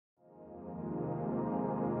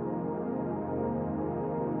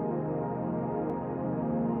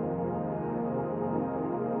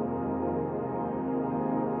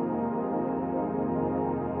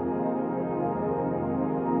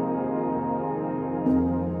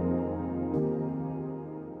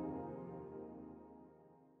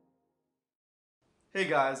Hey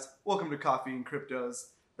guys, welcome to Coffee and Cryptos.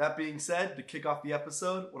 That being said, to kick off the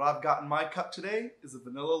episode, what I've got in my cup today is a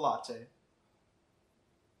vanilla latte.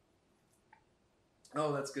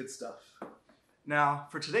 Oh, that's good stuff. Now,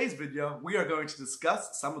 for today's video, we are going to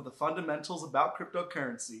discuss some of the fundamentals about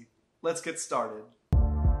cryptocurrency. Let's get started.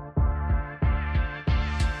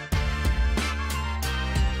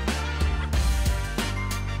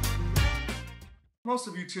 Most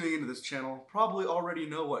of you tuning into this channel probably already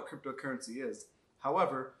know what cryptocurrency is.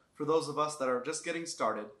 However, for those of us that are just getting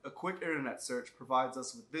started, a quick internet search provides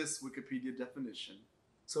us with this Wikipedia definition.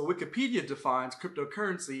 So Wikipedia defines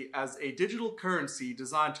cryptocurrency as a digital currency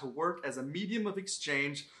designed to work as a medium of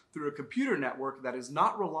exchange through a computer network that is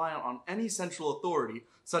not reliant on any central authority,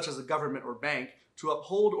 such as a government or bank, to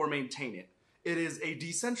uphold or maintain it. It is a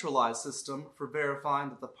decentralized system for verifying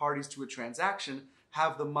that the parties to a transaction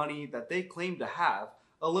have the money that they claim to have,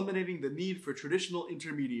 eliminating the need for traditional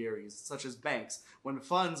intermediaries, such as banks, when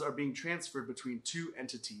funds are being transferred between two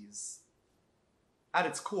entities. At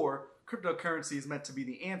its core, cryptocurrency is meant to be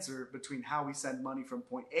the answer between how we send money from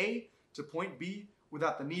point A to point B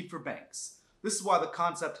without the need for banks. This is why the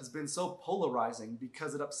concept has been so polarizing,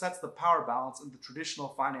 because it upsets the power balance in the traditional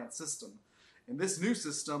finance system. In this new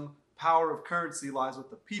system, power of currency lies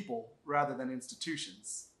with the people rather than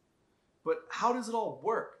institutions. But how does it all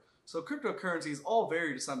work? So cryptocurrencies all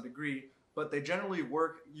vary to some degree, but they generally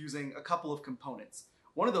work using a couple of components.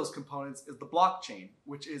 One of those components is the blockchain,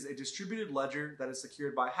 which is a distributed ledger that is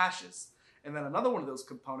secured by hashes. And then another one of those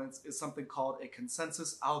components is something called a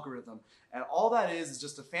consensus algorithm. And all that is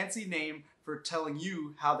just a fancy name for telling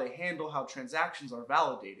you how they handle how transactions are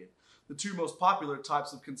validated. The two most popular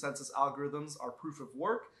types of consensus algorithms are proof of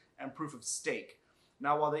work and proof of stake.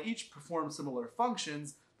 Now, while they each perform similar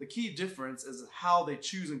functions, the key difference is how they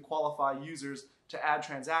choose and qualify users to add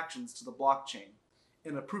transactions to the blockchain.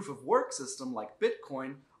 In a proof of work system like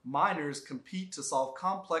Bitcoin, miners compete to solve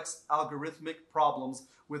complex algorithmic problems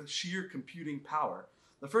with sheer computing power.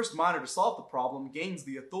 The first miner to solve the problem gains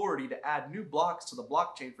the authority to add new blocks to the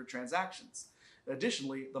blockchain for transactions.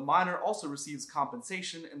 Additionally, the miner also receives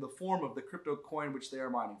compensation in the form of the crypto coin which they are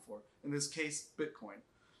mining for, in this case, Bitcoin.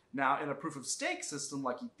 Now, in a proof of stake system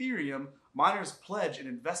like Ethereum, miners pledge an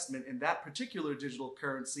investment in that particular digital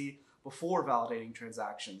currency before validating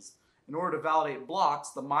transactions. In order to validate blocks,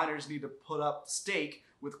 the miners need to put up stake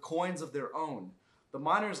with coins of their own. The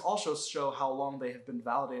miners also show how long they have been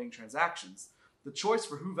validating transactions. The choice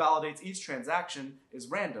for who validates each transaction is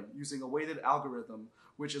random, using a weighted algorithm,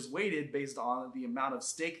 which is weighted based on the amount of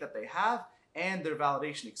stake that they have and their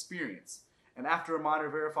validation experience. And after a miner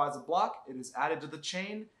verifies a block, it is added to the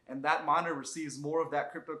chain, and that miner receives more of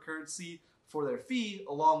that cryptocurrency for their fee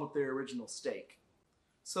along with their original stake.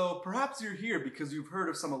 So perhaps you're here because you've heard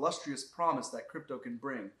of some illustrious promise that crypto can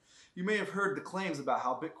bring. You may have heard the claims about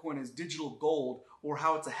how Bitcoin is digital gold, or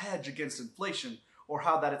how it's a hedge against inflation, or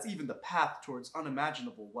how that it's even the path towards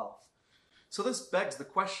unimaginable wealth. So this begs the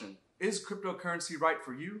question, is cryptocurrency right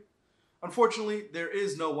for you? Unfortunately, there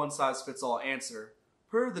is no one-size-fits-all answer.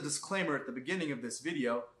 Per the disclaimer at the beginning of this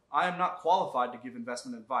video, I am not qualified to give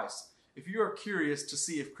investment advice. If you are curious to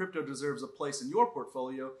see if crypto deserves a place in your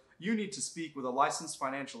portfolio, you need to speak with a licensed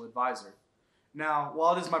financial advisor. Now,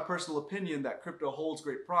 while it is my personal opinion that crypto holds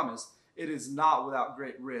great promise, it is not without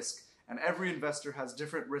great risk, and every investor has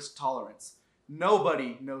different risk tolerance.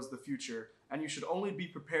 Nobody knows the future, and you should only be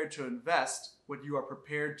prepared to invest what you are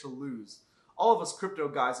prepared to lose. All of us crypto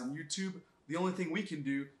guys on YouTube, the only thing we can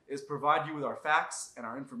do is provide you with our facts and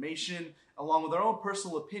our information, along with our own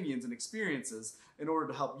personal opinions and experiences, in order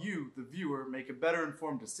to help you, the viewer, make a better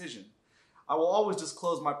informed decision. I will always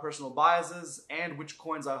disclose my personal biases and which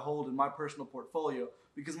coins I hold in my personal portfolio,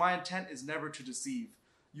 because my intent is never to deceive.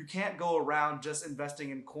 You can't go around just investing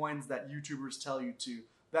in coins that YouTubers tell you to.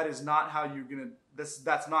 That is not how you're gonna,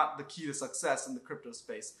 that's not the key to success in the crypto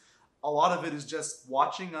space. A lot of it is just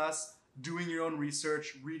watching us, doing your own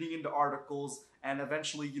research, reading into articles, and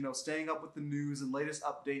eventually, staying up with the news and latest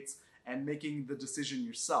updates and making the decision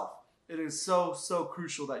yourself. It is so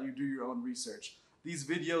crucial that you do your own research. These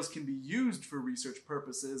videos can be used for research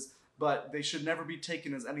purposes, but they should never be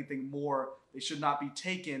taken as anything more. They should not be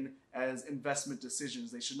taken as investment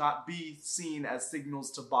decisions. They should not be seen as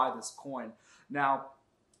signals to buy this coin. Now,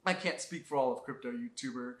 I can't speak for all of crypto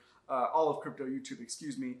YouTube,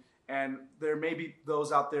 excuse me. And there may be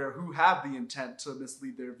those out there who have the intent to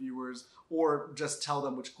mislead their viewers or just tell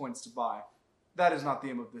them which coins to buy. That is not the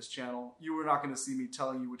aim of this channel. You are not going to see me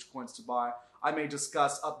telling you which coins to buy. I may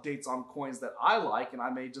discuss updates on coins that I like, and I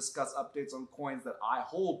may discuss updates on coins that I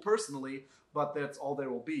hold personally, but that's all there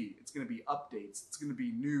will be. It's going to be updates. It's going to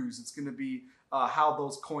be news. It's going to be how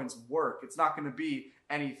those coins work. It's not going to be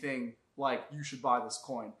anything like you should buy this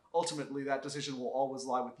coin. Ultimately, that decision will always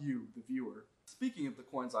lie with you, the viewer. Speaking of the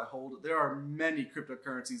coins I hold, there are many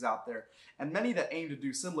cryptocurrencies out there, and many that aim to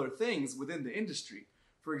do similar things within the industry.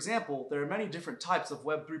 For example, there are many different types of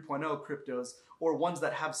Web 3.0 cryptos, or ones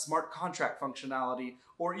that have smart contract functionality,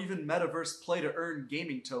 or even metaverse play-to-earn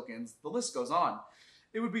gaming tokens. The list goes on.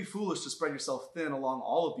 It would be foolish to spread yourself thin along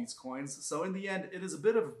all of these coins, so in the end, it is a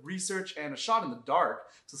bit of research and a shot in the dark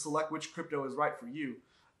to select which crypto is right for you.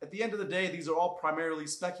 At the end of the day, these are all primarily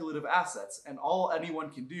speculative assets, and all anyone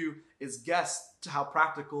can do is guess to how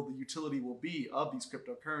practical the utility will be of these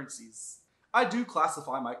cryptocurrencies. I do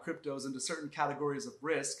classify my cryptos into certain categories of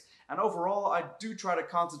risk, and overall I do try to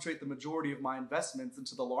concentrate the majority of my investments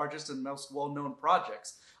into the largest and most well-known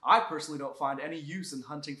projects. I personally don't find any use in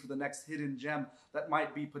hunting for the next hidden gem that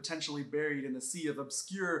might be potentially buried in a sea of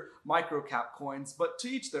obscure microcap coins, but to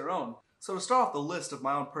each their own. So to start off the list of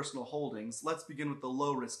my own personal holdings, let's begin with the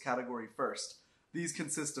low-risk category first. These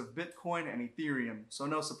consist of Bitcoin and Ethereum, so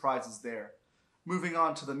no surprises there. Moving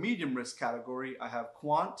on to the medium-risk category, I have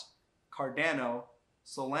Quant, Cardano,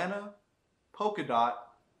 Solana, Polkadot,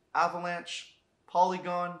 Avalanche,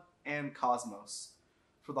 Polygon, and Cosmos.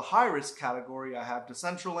 For the high-risk category, I have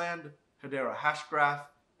Decentraland, Hedera Hashgraph,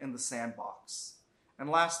 and the Sandbox.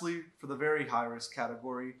 And lastly, for the very high-risk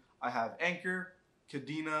category, I have Anchor,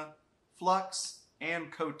 Kadena, Flux,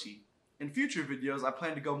 and Koti. In future videos, I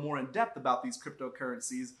plan to go more in depth about these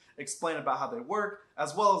cryptocurrencies, explain about how they work,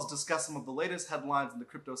 as well as discuss some of the latest headlines in the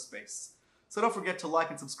crypto space. So don't forget to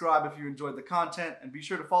like and subscribe if you enjoyed the content, and be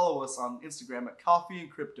sure to follow us on Instagram at Coffee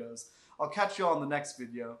and Cryptos. I'll catch you all in the next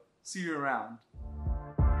video. See you around.